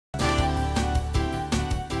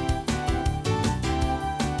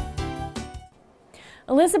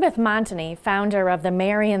Elizabeth Montagny, founder of the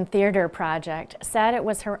Marian Theater Project, said it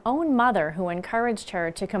was her own mother who encouraged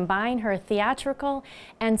her to combine her theatrical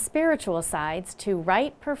and spiritual sides to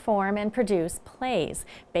write, perform, and produce plays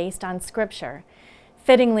based on Scripture.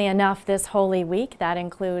 Fittingly enough, this Holy Week, that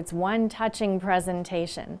includes one touching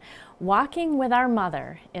presentation. Walking with Our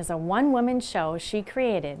Mother is a one-woman show she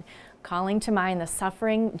created, calling to mind the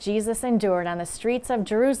suffering Jesus endured on the streets of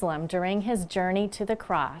Jerusalem during his journey to the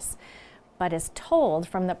cross, but is told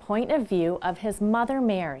from the point of view of his mother,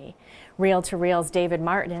 Mary. Reel to Reel's David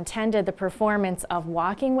Martin attended the performance of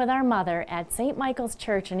Walking with Our Mother at St. Michael's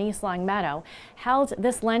Church in East Longmeadow, held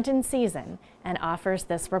this Lenten season, and offers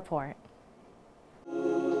this report.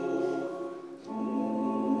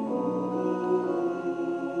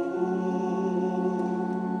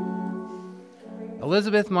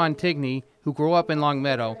 Elizabeth Montagny, who grew up in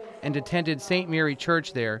Longmeadow and attended St. Mary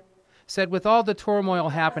Church there, said with all the turmoil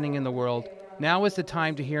happening in the world, now is the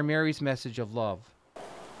time to hear Mary's message of love.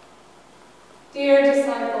 Dear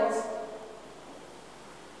disciples,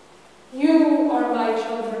 you are my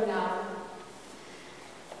children now.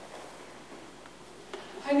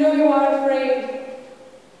 I know you are afraid.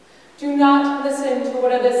 Do not listen to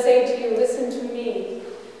what others say to you. Listen to me,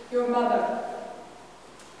 your mother.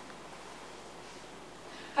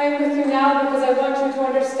 I am with you now because I want you to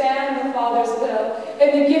understand the Father's will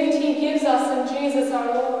and the gift he gives us in Jesus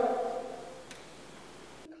our Lord.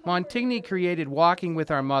 Montagny created Walking with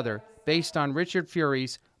Our Mother based on Richard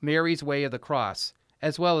Fury's Mary's Way of the Cross,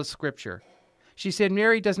 as well as Scripture. She said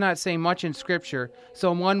Mary does not say much in Scripture,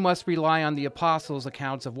 so one must rely on the apostles'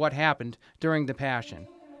 accounts of what happened during the Passion.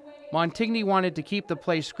 Montagny wanted to keep the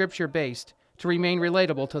play Scripture-based to remain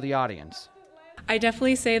relatable to the audience. I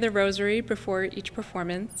definitely say the rosary before each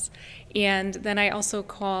performance, and then I also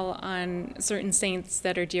call on certain saints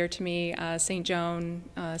that are dear to me, St. Joan,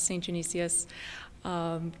 St. Genesius,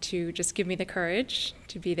 to just give me the courage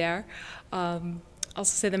to be there. Also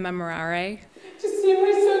say the Memorare. To see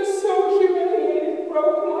my son so humiliated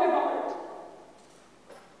broke my heart.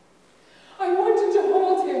 I wanted to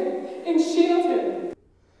hold him and shield him.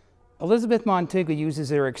 Elizabeth Montagny uses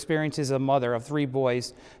her experiences as a mother of 3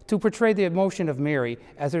 boys to portray the emotion of Mary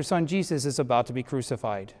as her son Jesus is about to be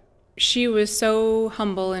crucified. She was so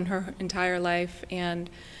humble in her entire life, and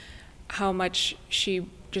how much she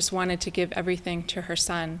just wanted to give everything to her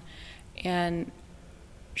son. And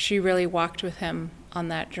she really walked with him on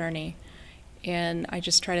that journey. And I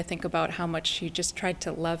just try to think about how much she just tried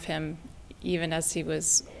to love him even as he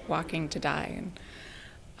was walking to die.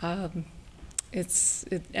 And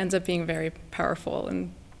it ends up being very powerful,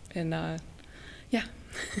 and yeah.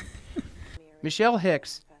 Michelle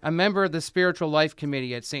Hicks, a member of the Spiritual Life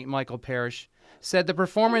Committee at St. Michael Parish, said the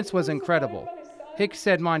performance was incredible. Hicks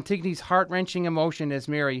said Montagny's heart-wrenching emotion as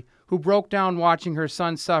Mary, who broke down watching her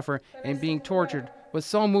son suffer and being tortured, was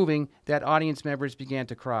so moving that audience members began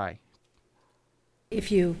to cry. If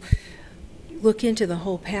you look into the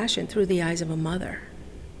whole Passion through the eyes of a mother,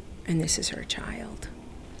 and this is her child,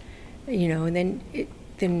 you know, and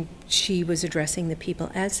then she was addressing the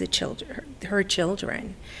people as the children, her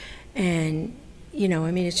children, and you know,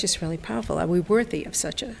 I mean, it's just really powerful. Are we worthy of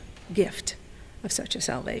such a gift, of such a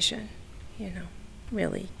salvation? You know,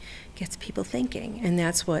 really gets people thinking, and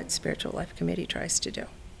that's what Spiritual Life Committee tries to do.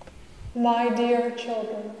 My dear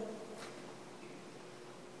children,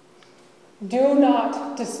 do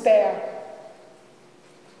not despair.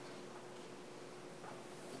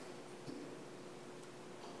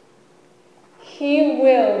 He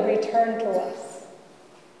will return to us.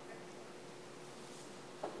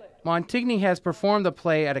 Montagny has performed the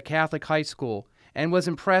play at a Catholic high school and was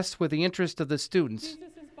impressed with the interest of the students.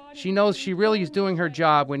 She knows she really is doing her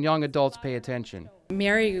job when young adults pay attention.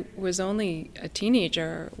 Mary was only a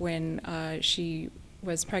teenager when she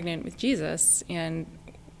was pregnant with Jesus, and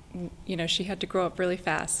you know, she had to grow up really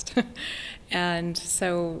fast. And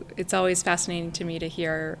so it's always fascinating to me to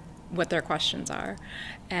hear what their questions are,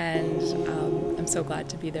 and I'm so glad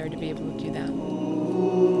to be there to be able to do that.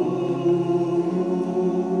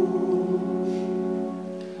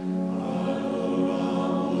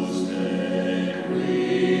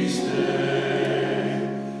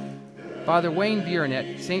 Father Wayne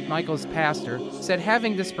Biernet, St. Michael's pastor, said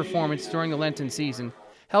having this performance during the Lenten season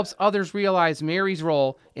helps others realize Mary's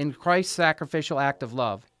role in Christ's sacrificial act of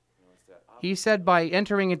love. He said by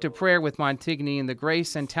entering into prayer with Montagny in the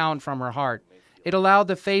grace and talent from her heart, it allowed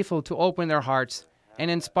the faithful to open their hearts and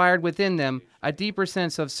inspired within them a deeper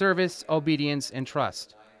sense of service, obedience, and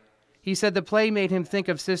trust. He said the play made him think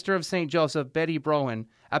of Sister of St. Joseph, Betty Brohan,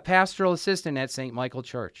 a pastoral assistant at St. Michael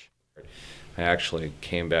Church. I actually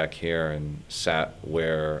came back here and sat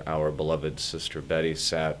where our beloved Sister Betty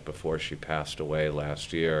sat before she passed away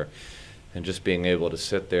last year. And just being able to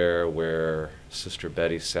sit there where Sister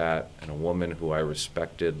Betty sat, and a woman who I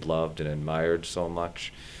respected, loved, and admired so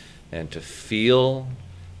much, and to feel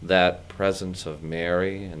that presence of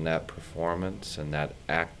Mary and that performance and that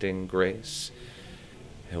acting grace,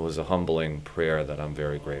 it was a humbling prayer that I'm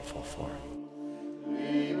very grateful for.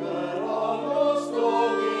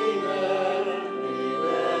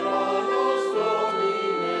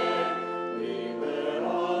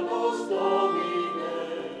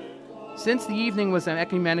 Since the evening was an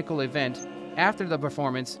ecumenical event, after the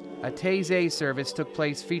performance, a Taizé service took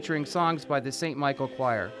place featuring songs by the St. Michael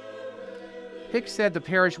Choir. Hicks said the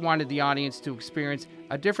parish wanted the audience to experience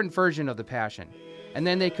a different version of the Passion, and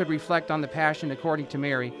then they could reflect on the Passion according to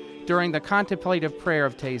Mary during the contemplative prayer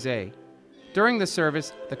of Taizé. During the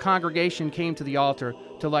service, the congregation came to the altar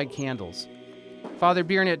to light candles. Father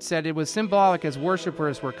Biernat said it was symbolic as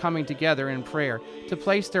worshipers were coming together in prayer to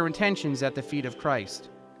place their intentions at the feet of Christ.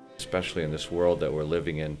 Especially in this world that we're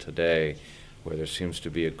living in today, where there seems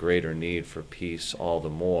to be a greater need for peace all the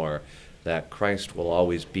more, that Christ will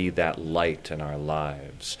always be that light in our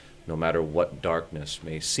lives. No matter what darkness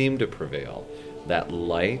may seem to prevail, that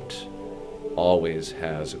light always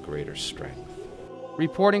has a greater strength.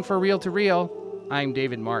 Reporting for Reel to Reel, I'm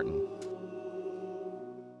David Martin.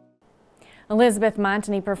 Elizabeth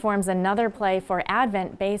Montany performs another play for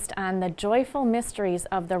Advent based on the joyful mysteries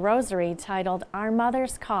of the Rosary titled Our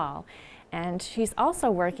Mother's Call, and she's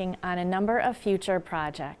also working on a number of future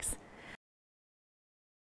projects.